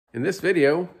In this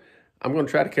video, I'm going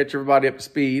to try to catch everybody up to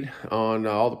speed on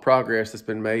all the progress that's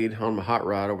been made on my hot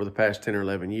rod over the past 10 or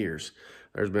 11 years.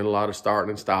 There's been a lot of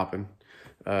starting and stopping,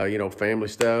 family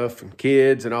stuff and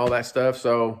kids and all that stuff.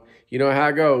 So you know how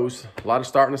it goes, a lot of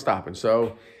starting and stopping.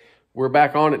 So we're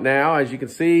back on it now. As you can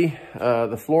see,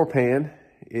 the floor pan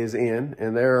is in,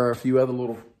 and there are a few other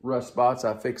little rust spots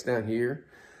I fixed down here.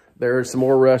 There's some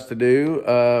more rust to do.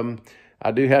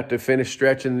 I do have to finish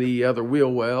stretching the other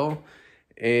wheel well,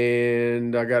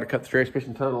 and I got to cut the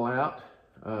transmission tunnel out.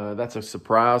 That's a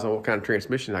surprise on what kind of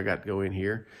transmission I got to go in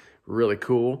here. Really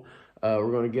cool.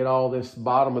 We're going to get all this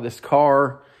bottom of this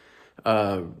car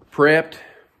prepped,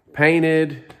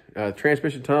 painted,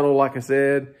 transmission tunnel, like I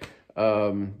said.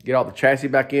 Get all the chassis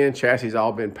back in. Chassis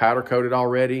all been powder coated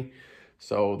already.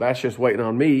 So that's just waiting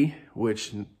on me,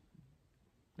 which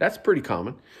that's pretty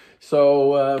common.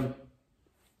 So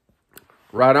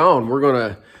right on, we're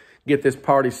going to get this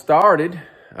party started.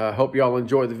 Hope y'all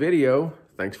enjoy the video.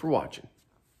 Thanks for watching.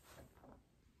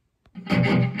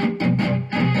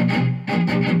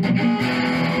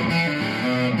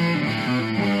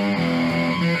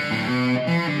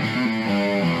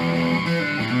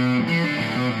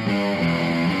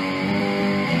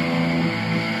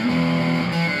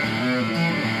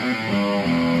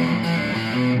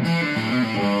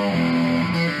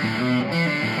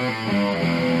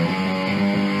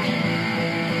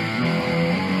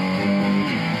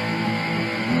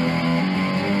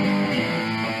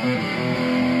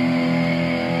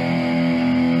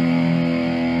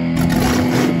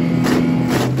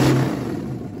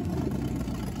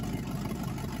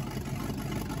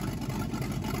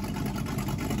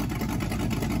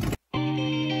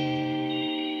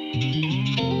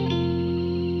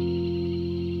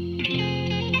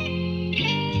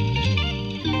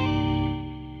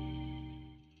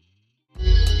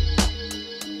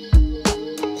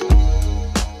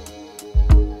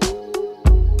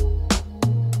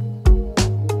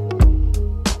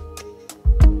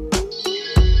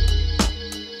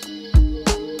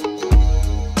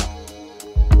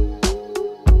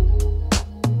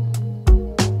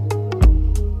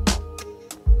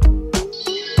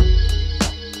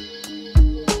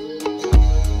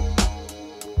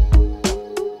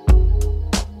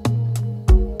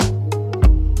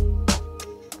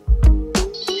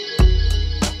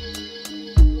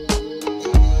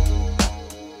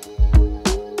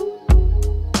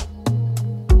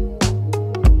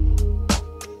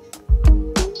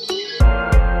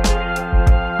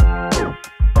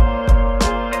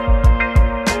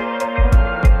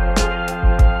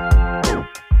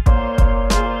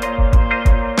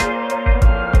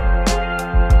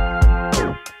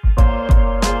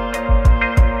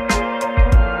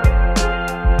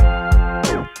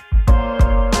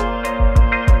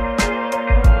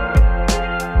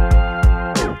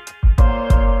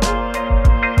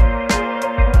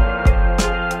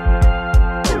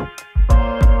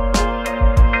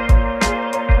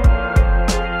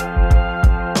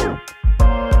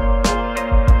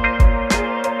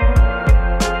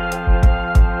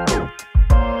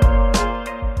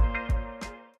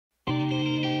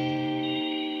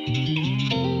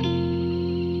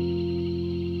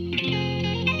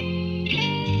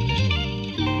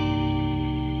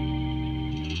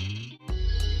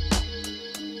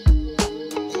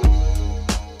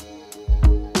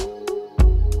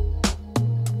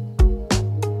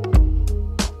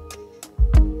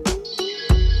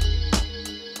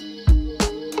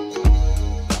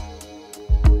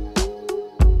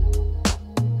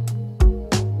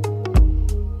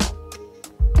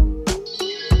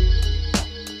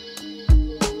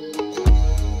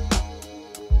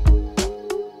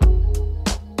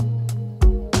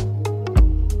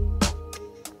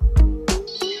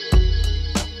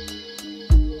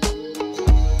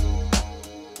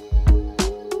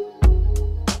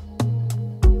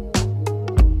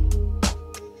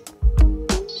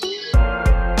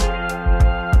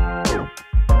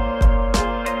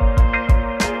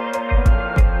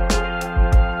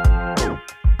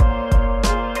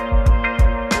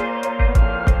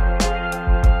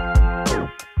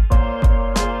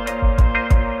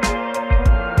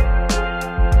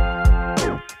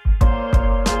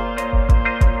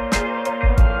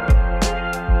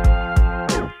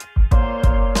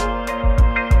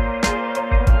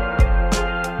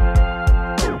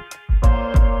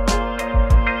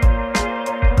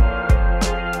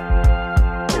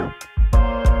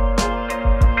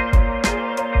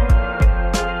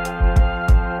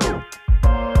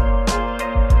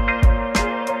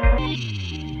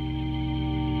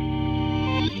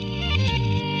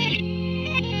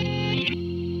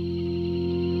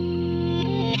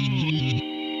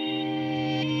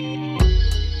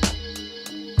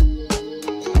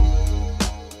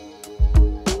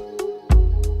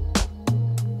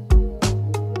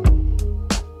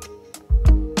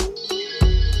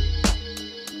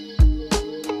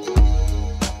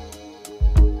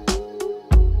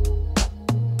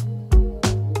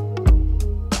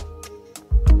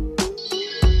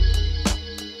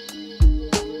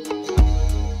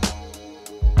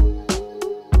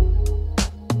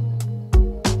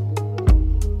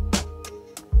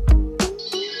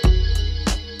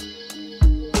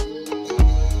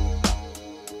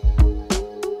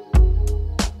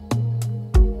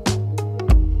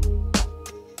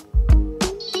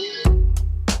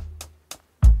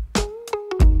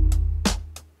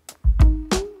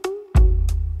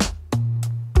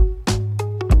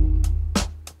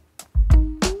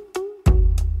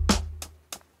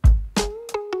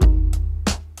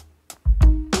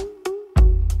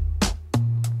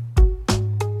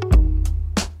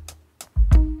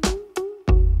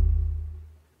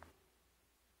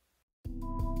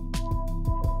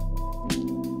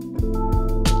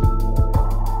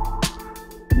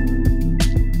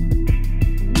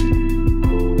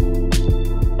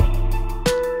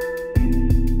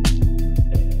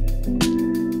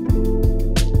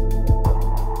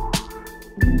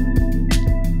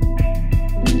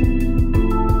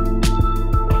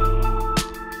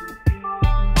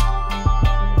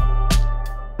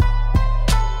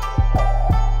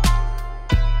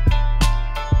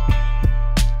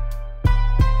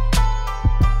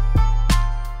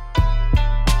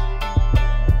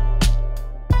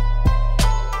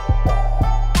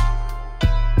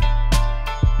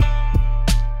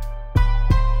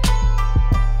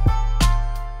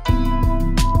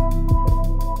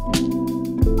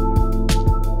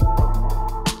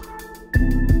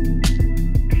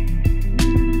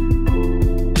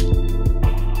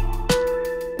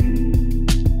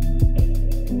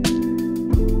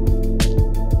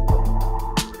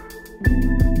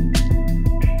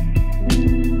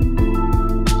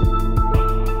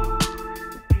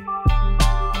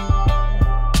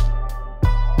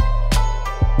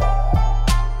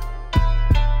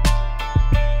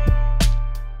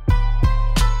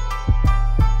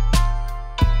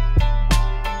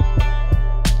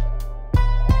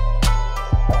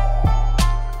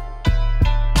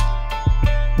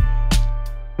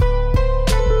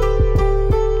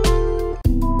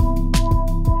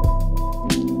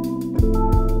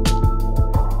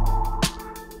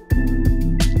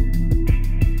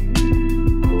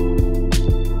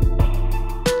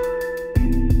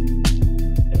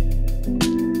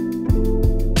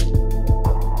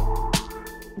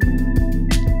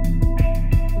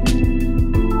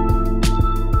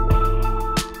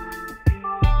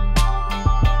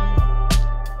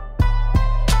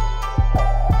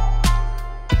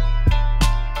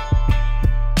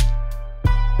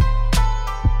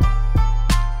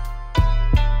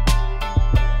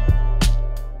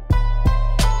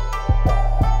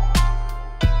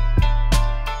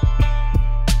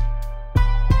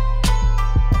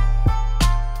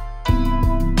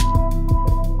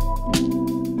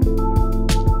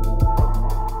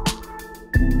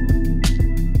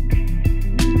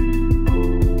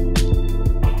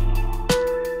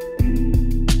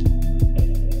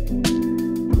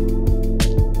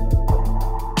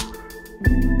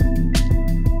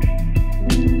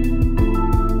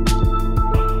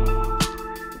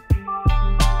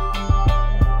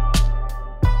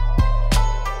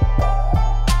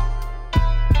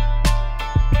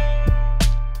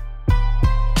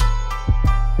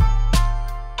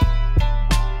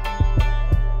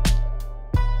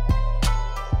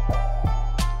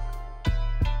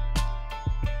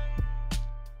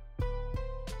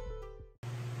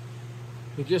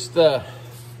 just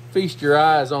feast your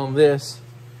eyes on this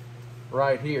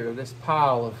right here, this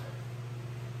pile of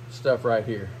stuff right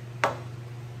here.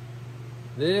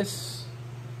 This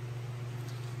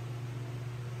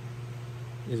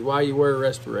is why you wear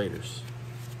respirators.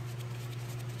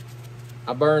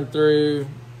 I burned through,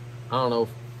 I don't know,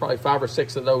 probably 5 or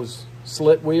 6 of those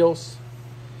slit wheels.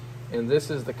 And this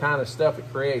is the kind of stuff it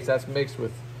creates. That's mixed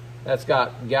with, that's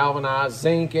got galvanized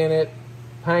zinc in it,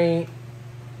 paint,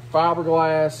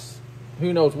 fiberglass,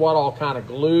 who knows what all kind of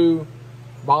glue,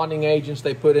 bonding agents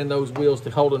they put in those wheels to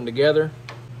hold them together.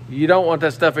 You don't want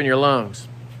that stuff in your lungs.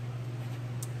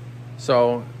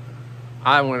 So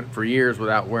I went for years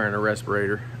without wearing a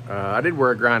respirator. I did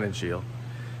wear a grinding shield,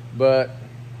 but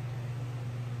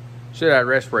should have had a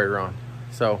respirator on.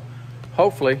 So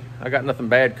hopefully I got nothing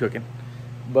bad cooking,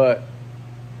 but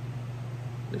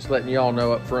just letting y'all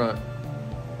know up front,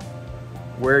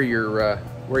 wear your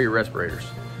respirators.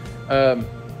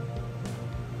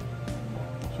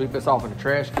 Sweep this off in the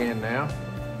trash can now.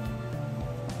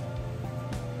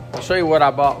 I'll show you what I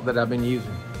bought that I've been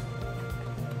using.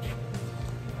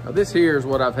 Now this here is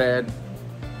what I've had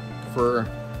for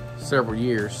several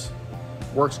years.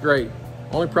 Works great.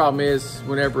 Only problem is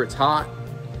whenever it's hot,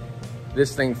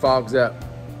 this thing fogs up.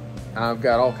 I've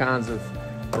got all kinds of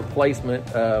replacement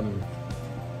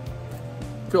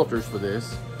filters for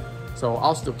this, so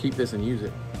I'll still keep this and use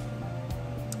it.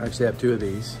 I actually have 2 of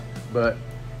these, but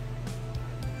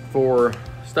for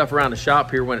stuff around the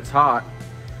shop here when it's hot,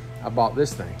 I bought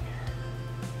this thing.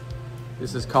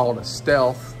 This is called a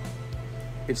Stealth.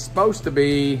 It's supposed to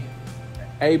be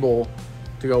able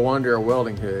to go under a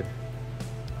welding hood.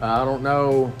 I don't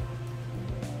know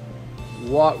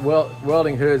what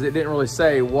welding hoods, it didn't really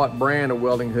say what brand of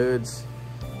welding hoods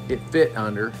it fit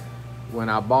under when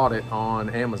I bought it on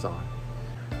Amazon.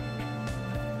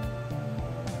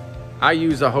 I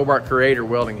use a Hobart Creator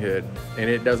welding hood and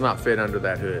it does not fit under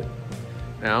that hood.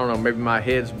 Now, I don't know, maybe my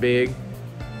head's big.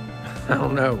 I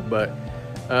don't know, but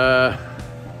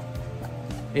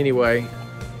anyway,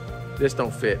 this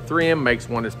don't fit. 3M makes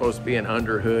one that's supposed to be an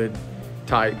under hood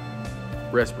type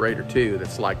respirator too,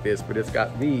 that's like this, but it's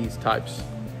got these type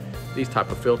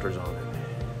of filters on it.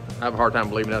 I have a hard time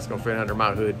believing that's gonna fit under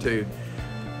my hood too,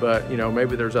 but you know,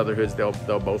 maybe there's other hoods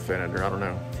they'll both fit under, I don't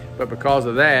know. But because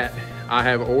of that, I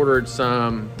have ordered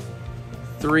some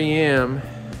 3M,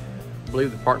 I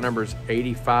believe the part number is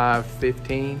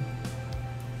 8515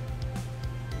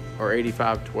 or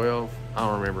 8512, I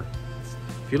don't remember.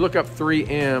 If you look up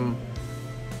 3M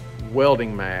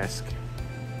welding mask,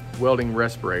 welding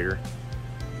respirator,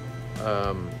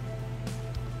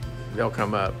 they'll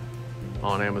come up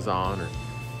on Amazon, or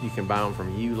you can buy them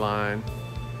from Uline.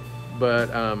 But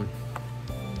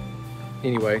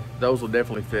anyway, those will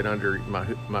definitely fit under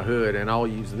my hood, and I'll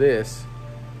use this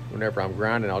whenever I'm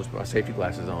grinding. I'll just put my safety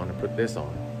glasses on and put this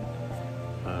on.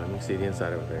 You can see the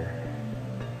inside over there.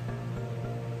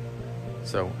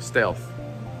 So Stealth.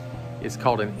 It's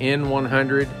called an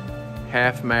N100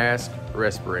 half mask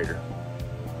respirator.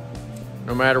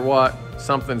 No matter what,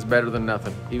 something's better than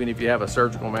nothing. Even if you have a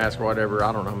surgical mask or whatever,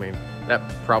 I don't know, I mean,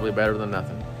 that's probably better than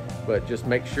nothing. But just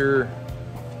make sure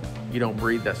you don't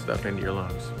breathe that stuff into your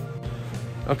lungs.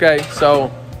 Okay,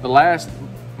 so the last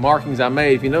markings I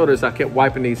made, if you notice, I kept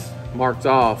wiping these marks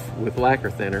off with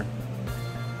lacquer thinner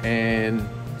and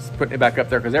putting it back up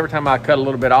there, because every time I cut a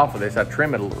little bit off of this, I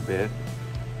trim it a little bit,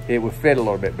 it would fit a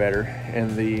little bit better,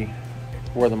 and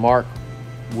where the mark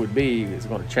would be is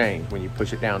going to change when you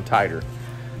push it down tighter.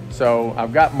 So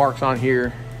I've got marks on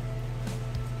here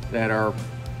that are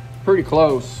pretty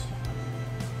close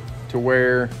to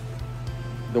where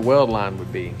the weld line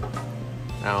would be.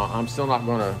 Now, I'm still not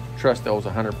going to trust those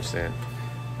 100%,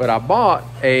 but I bought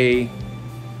a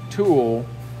tool,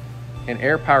 an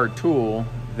air-powered tool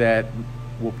that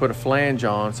will put a flange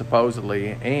on,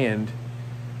 supposedly, and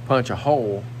punch a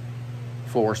hole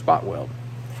for spot weld.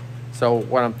 So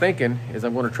what I'm thinking is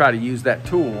I'm going to try to use that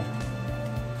tool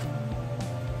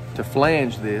to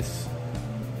flange this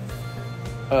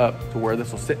up to where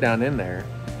this will sit down in there,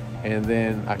 and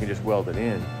then I can just weld it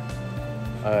in.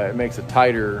 It makes a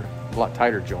lot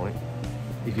tighter joint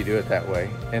if you do it that way.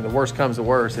 And the worst comes to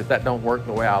worst, if that don't work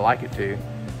the way I like it to,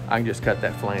 I can just cut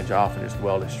that flange off and just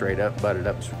weld it straight up, butt it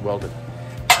up, just weld it.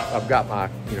 I've got my,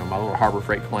 my little Harbor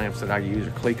Freight clamps that I use,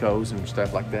 or Clecos and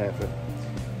stuff like that. But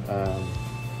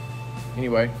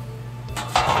anyway,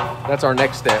 that's our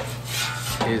next step,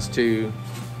 is to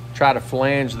try to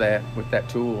flange that with that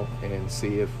tool and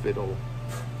see if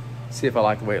I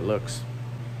like the way it looks.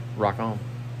 Rock on.